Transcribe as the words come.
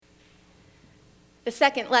The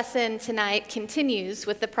second lesson tonight continues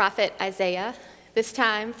with the prophet Isaiah, this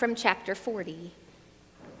time from chapter 40.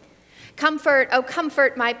 Comfort, O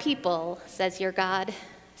comfort my people, says your God.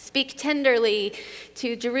 Speak tenderly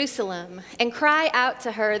to Jerusalem and cry out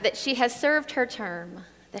to her that she has served her term,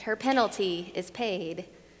 that her penalty is paid.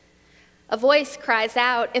 A voice cries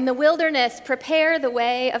out, in the wilderness, prepare the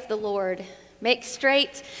way of the Lord. Make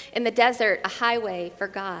straight in the desert a highway for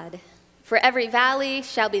God. For every valley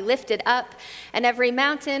shall be lifted up, and every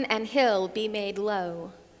mountain and hill be made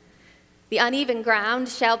low. The uneven ground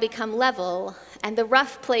shall become level, and the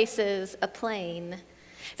rough places a plain.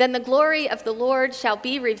 Then the glory of the Lord shall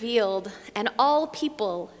be revealed, and all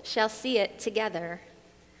people shall see it together.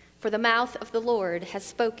 For the mouth of the Lord has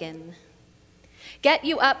spoken. Get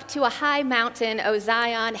you up to a high mountain, O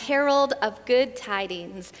Zion, herald of good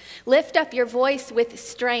tidings. Lift up your voice with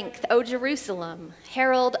strength, O Jerusalem,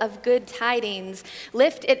 herald of good tidings.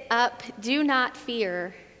 Lift it up, do not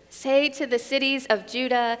fear. Say to the cities of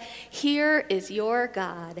Judah, here is your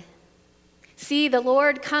God. See, the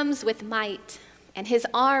Lord comes with might, and his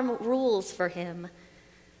arm rules for him.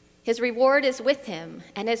 His reward is with him,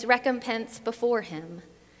 and his recompense before him.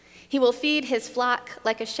 He will feed his flock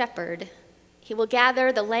like a shepherd. He will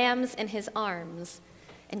gather the lambs in his arms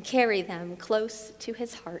and carry them close to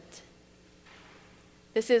his heart.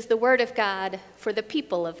 This is the word of God for the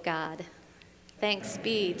people of God. Thanks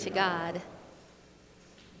be to God.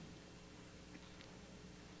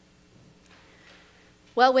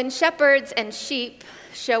 Well, when shepherds and sheep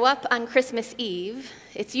show up on Christmas Eve,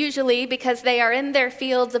 it's usually because they are in their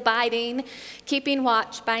fields abiding, keeping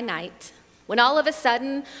watch by night. When all of a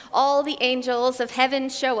sudden, all the angels of heaven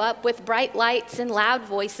show up with bright lights and loud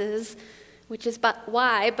voices, which is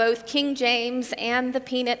why both King James and the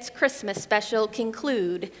Peanuts Christmas special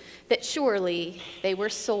conclude that surely they were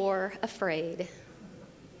sore afraid.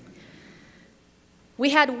 We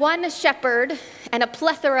had one shepherd and a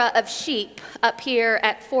plethora of sheep up here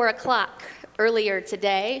at 4 o'clock earlier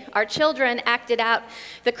today. Our children acted out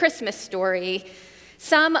the Christmas story.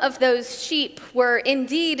 Some of those sheep were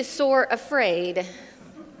indeed sore afraid.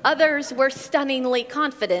 Others were stunningly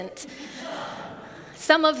confident.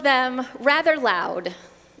 Some of them rather loud.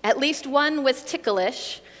 At least one was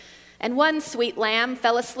ticklish, and one sweet lamb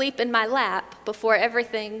fell asleep in my lap before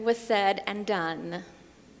everything was said and done.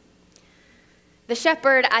 The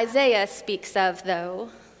shepherd Isaiah speaks of, though,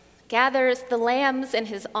 gathers the lambs in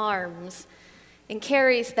his arms and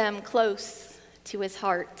carries them close to his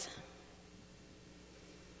heart.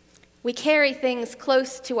 We carry things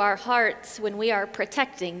close to our hearts when we are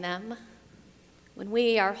protecting them, when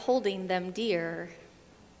we are holding them dear.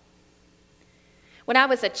 When I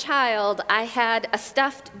was a child, I had a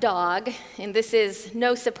stuffed dog, and this is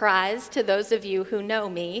no surprise to those of you who know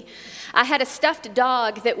me. I had a stuffed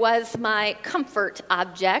dog that was my comfort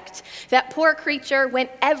object. That poor creature went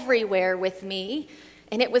everywhere with me,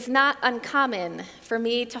 and it was not uncommon for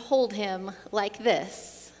me to hold him like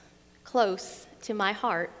this, close to my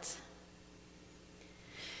heart.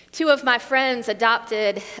 Two of my friends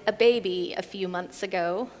adopted a baby a few months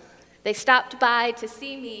ago. They stopped by to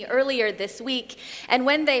see me earlier this week, and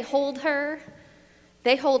when they hold her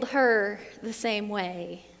the same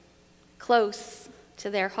way, close to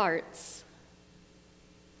their hearts.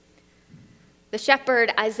 The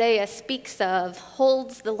shepherd Isaiah speaks of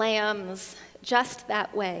holds the lambs just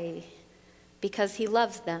that way because he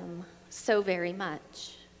loves them so very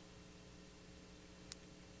much.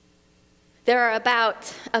 There are about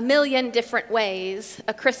 1 million different ways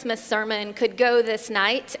a Christmas sermon could go this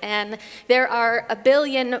night, and there are 1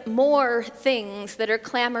 billion more things that are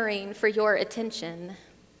clamoring for your attention.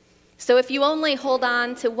 So if you only hold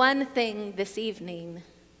on to one thing this evening,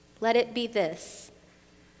 let it be this: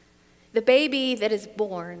 the baby that is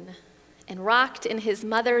born and rocked in his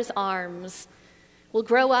mother's arms will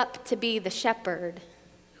grow up to be the shepherd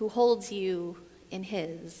who holds you in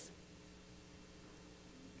his.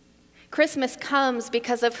 Christmas comes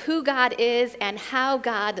because of who God is and how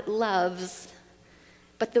God loves.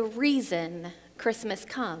 But the reason Christmas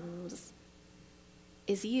comes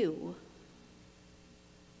is you.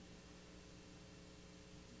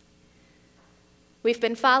 We've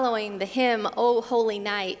been following the hymn, O Holy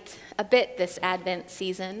Night, a bit this Advent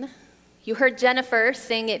season. You heard Jennifer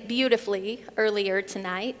sing it beautifully earlier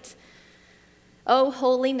tonight. O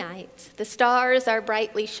holy night, the stars are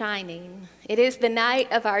brightly shining. It is the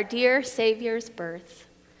night of our dear Savior's birth.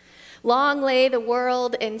 Long lay the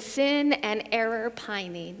world in sin and error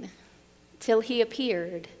pining, till he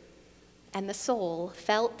appeared, and the soul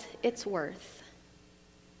felt its worth.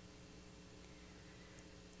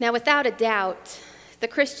 Now, without a doubt, The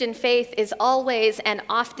Christian faith is always and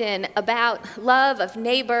often about love of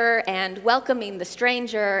neighbor and welcoming the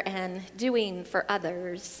stranger and doing for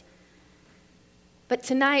others. But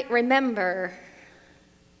tonight, remember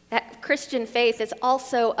that Christian faith is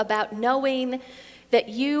also about knowing that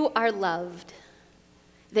you are loved,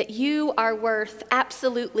 that you are worth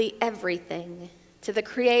absolutely everything to the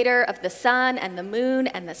Creator of the sun and the moon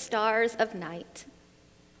and the stars of night.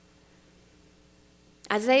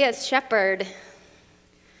 Isaiah's shepherd,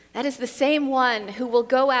 that is the same one who will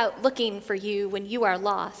go out looking for you when you are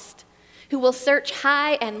lost, who will search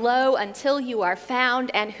high and low until you are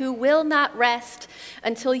found, and who will not rest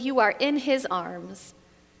until you are in his arms,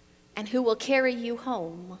 and who will carry you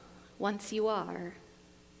home once you are.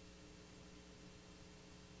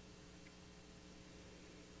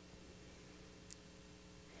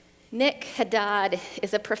 Nick Haddad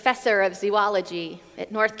is a professor of zoology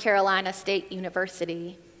at North Carolina State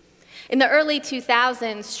University. In the early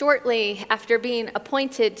 2000s, shortly after being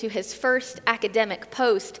appointed to his first academic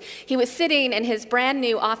post, he was sitting in his brand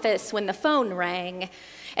new office when the phone rang,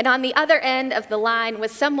 and on the other end of the line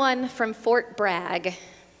was someone from Fort Bragg.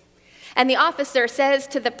 And the officer says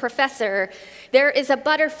to the professor, "There is a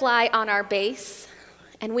butterfly on our base,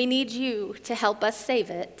 and we need you to help us save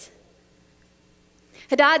it."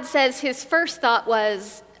 Haddad says his first thought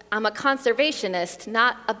was, "I'm a conservationist,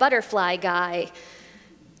 not a butterfly guy."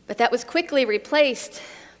 But that was quickly replaced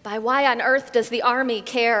by, "Why on earth does the Army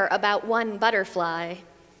care about one butterfly?"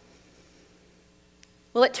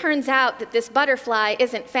 Well, it turns out that this butterfly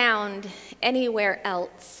isn't found anywhere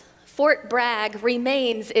else. Fort Bragg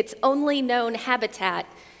remains its only known habitat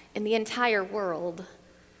in the entire world.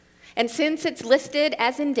 And since it's listed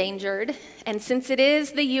as endangered, and since it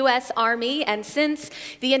is the U.S. Army, and since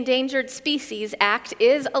the Endangered Species Act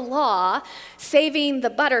is a law, saving the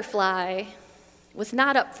butterfly was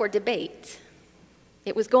not up for debate.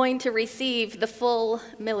 It was going to receive the full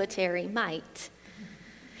military might.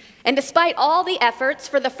 And despite all the efforts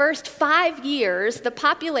for the first 5 years, the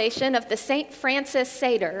population of the St. Francis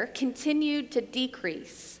satyr continued to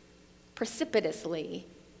decrease precipitously.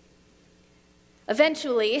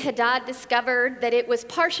 Eventually, Haddad discovered that it was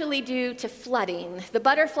partially due to flooding. The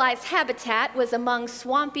butterfly's habitat was among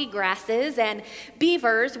swampy grasses, and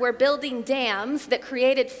beavers were building dams that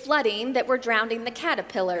created flooding that were drowning the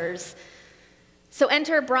caterpillars. So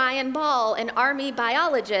enter Brian Ball, an Army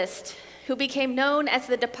biologist who became known as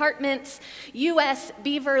the department's U.S.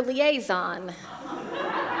 Beaver Liaison.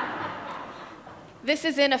 This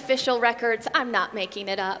is in official records. I'm not making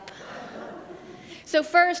it up. So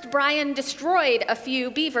first, Brian destroyed a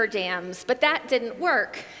few beaver dams, but that didn't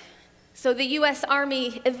work. So the U.S.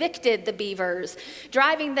 Army evicted the beavers,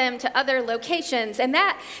 driving them to other locations, and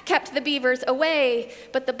that kept the beavers away,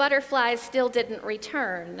 but the butterflies still didn't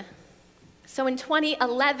return. So in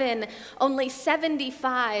 2011, only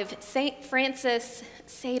 75 St. Francis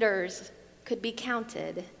satyrs could be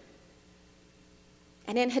counted.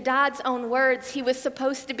 And in Haddad's own words, he was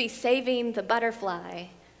supposed to be saving the butterfly,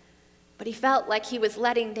 but he felt like he was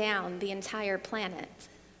letting down the entire planet.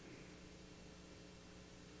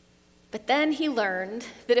 But then he learned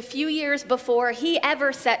that a few years before he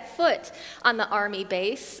ever set foot on the Army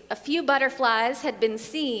base, a few butterflies had been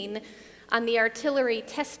seen on the artillery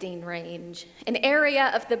testing range, an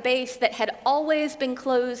area of the base that had always been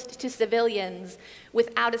closed to civilians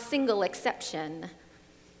without a single exception.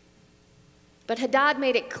 But Haddad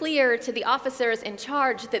made it clear to the officers in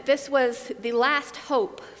charge that this was the last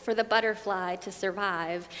hope for the butterfly to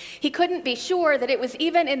survive. He couldn't be sure that it was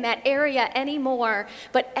even in that area anymore,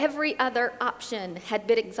 but every other option had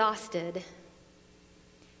been exhausted.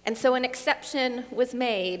 And so an exception was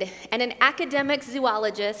made, and an academic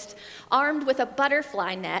zoologist armed with a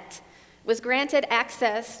butterfly net was granted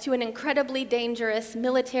access to an incredibly dangerous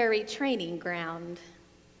military training ground.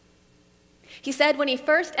 He said when he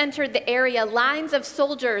first entered the area, lines of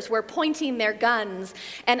soldiers were pointing their guns,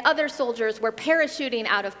 and other soldiers were parachuting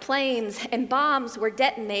out of planes, and bombs were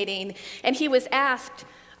detonating. And he was asked,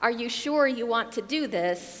 "Are you sure you want to do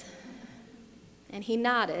this?" And he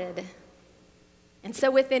nodded. And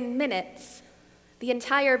so within minutes, the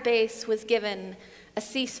entire base was given a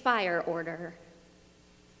ceasefire order.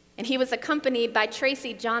 And he was accompanied by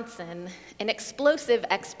Tracy Johnson, an explosive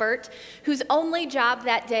expert whose only job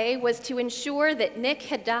that day was to ensure that Nick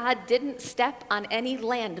Haddad didn't step on any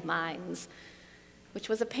landmines, which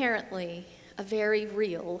was apparently a very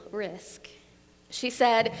real risk. She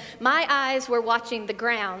said, "My eyes were watching the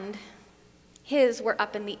ground. His were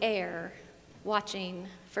up in the air, watching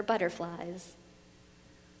for butterflies."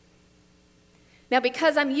 Now,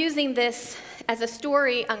 because I'm using this as a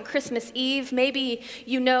story on Christmas Eve, maybe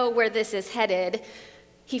you know where this is headed.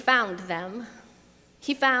 he found them.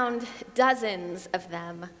 He found dozens of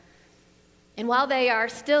them. And while they are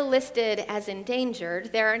still listed as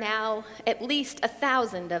endangered, there are now at least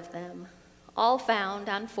 1,000 of them, all found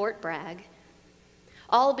on Fort Bragg.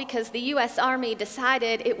 All because the U.S. Army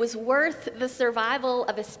decided it was worth the survival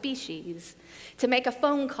of a species to make a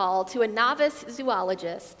phone call to a novice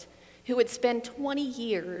zoologist who would spend 20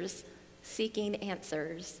 years seeking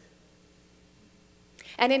answers.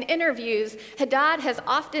 And in interviews, Haddad has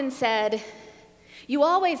often said, "You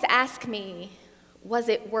always ask me, was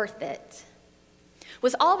it worth it?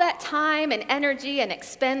 Was all that time and energy and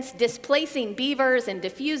expense displacing beavers and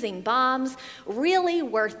defusing bombs really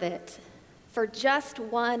worth it for just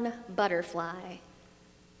one butterfly?"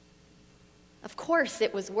 "Of course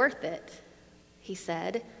it was worth it," he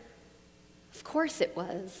said. "Of course it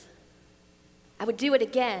was. I would do it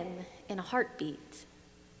again in a heartbeat."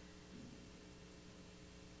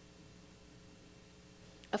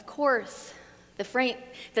 Of course,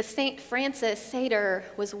 the St. Francis Seder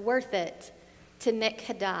was worth it to Nick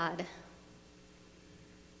Haddad.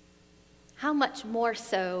 How much more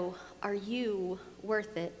so are you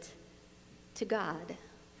worth it to God?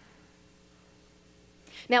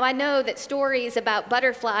 Now, I know that stories about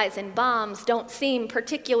butterflies and bombs don't seem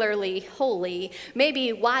particularly holy,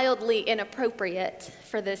 maybe wildly inappropriate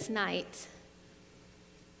for this night.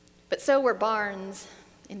 But so were barns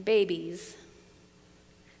and babies,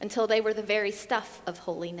 until they were the very stuff of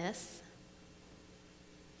holiness.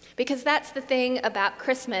 Because that's the thing about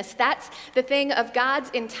Christmas. That's the thing of God's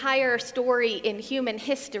entire story in human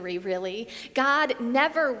history, really. God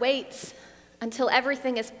never waits until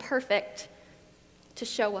everything is perfect to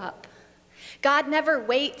show up. God never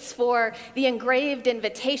waits for the engraved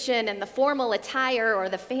invitation and the formal attire or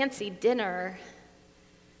the fancy dinner.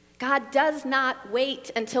 God does not wait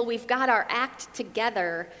until we've got our act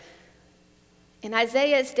together. In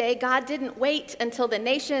Isaiah's day, God didn't wait until the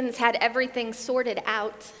nations had everything sorted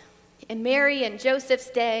out. In Mary and Joseph's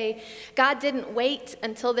day, God didn't wait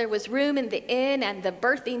until there was room in the inn and the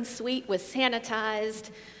birthing suite was sanitized.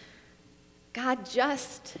 God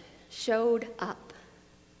just showed up.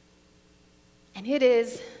 And it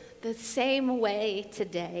is the same way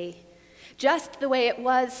today, just the way it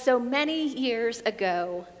was so many years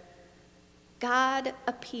ago. God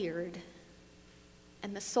appeared,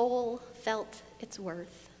 and the soul felt its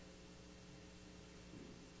worth.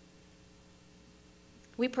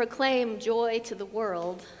 We proclaim joy to the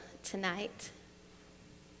world tonight.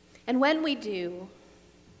 And when we do,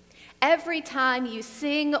 every time you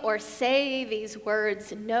sing or say these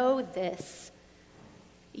words, know this: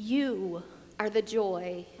 you are the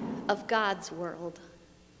joy of God's world.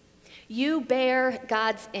 You bear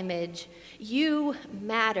God's image. You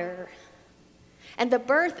matter. And the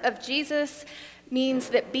birth of Jesus means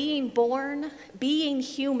that being born, being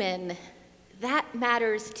human, that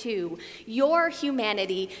matters too. Your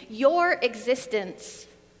humanity, your existence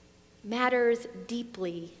matters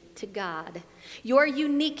deeply to God. Your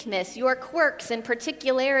uniqueness, your quirks and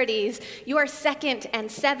particularities, your second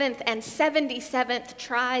and seventh and 77th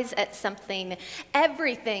tries at something,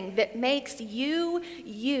 everything that makes you,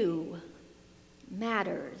 you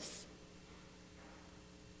matters.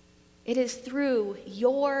 It is through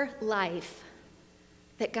your life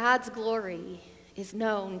that God's glory is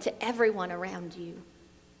known to everyone around you.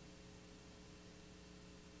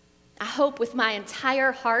 I hope with my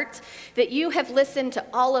entire heart that you have listened to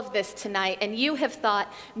all of this tonight and you have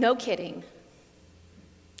thought, no kidding.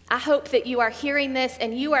 I hope that you are hearing this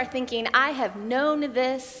and you are thinking, I have known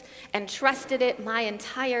this and trusted it my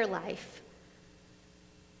entire life.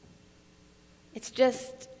 It's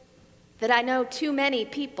just that I know too many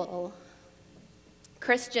people,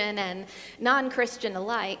 Christian and non-Christian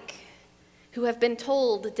alike, who have been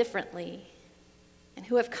told differently and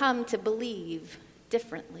who have come to believe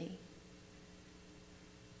differently.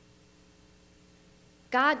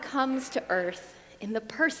 God comes to earth in the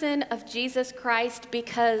person of Jesus Christ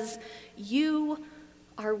because you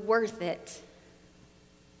are worth it.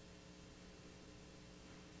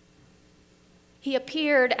 He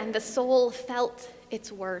appeared and the soul felt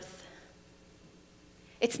its worth.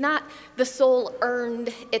 It's not the soul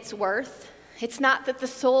earned its worth. It's not that the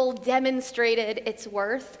soul demonstrated its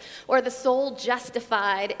worth or the soul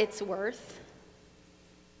justified its worth.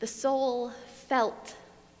 The soul felt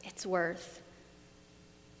its worth.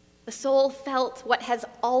 The soul felt what has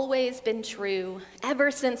always been true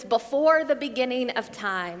ever since before the beginning of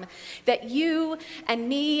time, that you and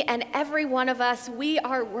me and every one of us, we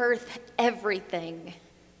are worth everything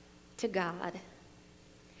to God.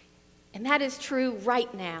 And that is true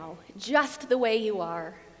right now, just the way you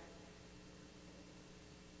are.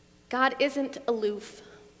 God isn't aloof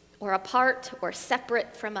or apart or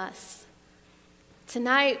separate from us.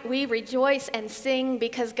 Tonight we rejoice and sing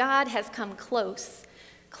because God has come close,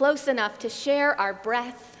 close enough to share our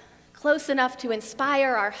breath, close enough to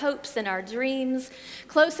inspire our hopes and our dreams,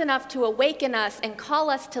 close enough to awaken us and call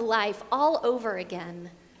us to life all over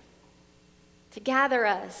again, to gather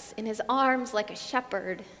us in his arms like a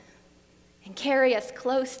shepherd and carry us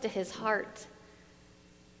close to his heart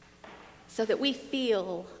so that we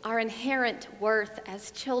feel our inherent worth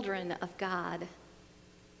as children of God,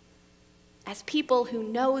 as people who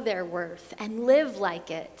know their worth and live like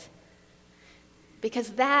it,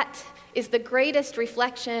 because that is the greatest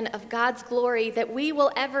reflection of God's glory that we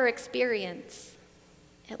will ever experience,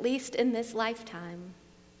 at least in this lifetime.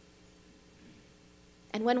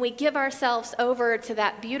 And when we give ourselves over to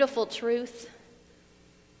that beautiful truth,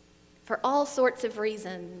 for all sorts of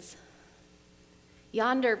reasons,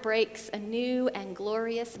 yonder breaks a new and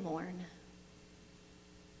glorious morn,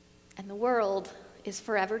 and the world is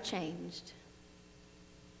forever changed.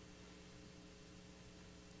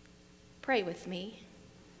 Pray with me.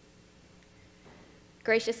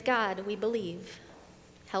 Gracious God, we believe.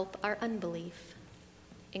 Help our unbelief.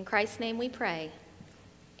 In Christ's name we pray.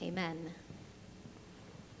 Amen.